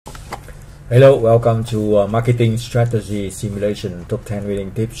Hello, welcome to Marketing Strategy Simulation Top 10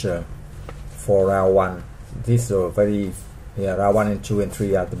 Winning Tips for round 1. These are round 1 and 2 and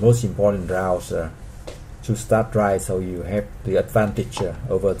 3 are the most important rounds to start right, so you have the advantage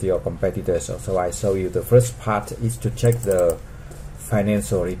over your competitors. So I show you the first part is to check the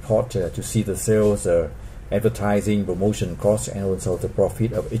financial report to see the sales, advertising, promotion costs, and also the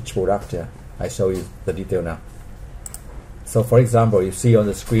profit of each product. I show you the detail now. So for example, you see on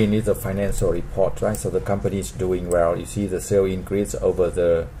the screen is the financial report, right? So the company is doing well. You see the sale increase over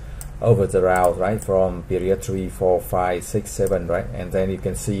the round, right? From period 3, 4, 5, 6, 7, right? And then you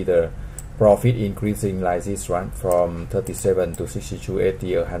can see the profit increasing like this, right? From 37 to 62,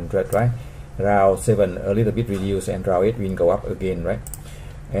 80, 100, right? Round 7 a little bit reduced, and round 8 will go up again, right?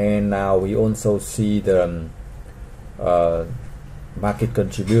 And now we also see the market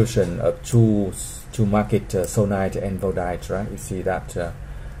contribution of two market, Sonites and Vodites, right? You see that,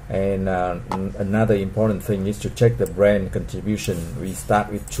 and another important thing is to check the brand contribution. We start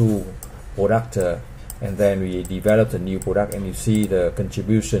with 2 products, and then we develop a new product, and you see the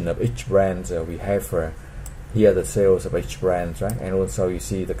contribution of each brand. We have here the sales of each brand, right? And also you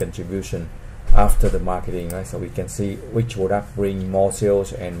see the contribution after the marketing, right? So we can see which product bring more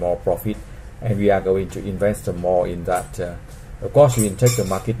sales and more profit, and we are going to invest more in that. Of course, we check the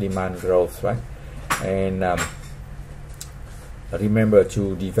market demand growth, right? And remember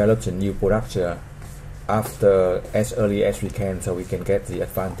to develop a new product after as early as we can, so we can get the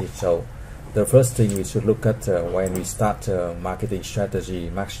advantage. So the first thing we should look at when we start marketing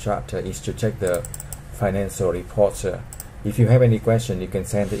strategy, MarkStrat, is to check the financial reports. If you have any question, you can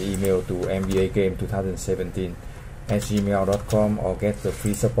send the email to mbagame2017@gmail.com or get the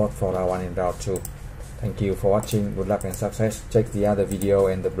free support for round 1 and round 2. Thank you for watching. Good luck and success. Check the other video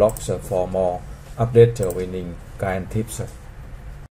and the blogs for more update winning guide tips.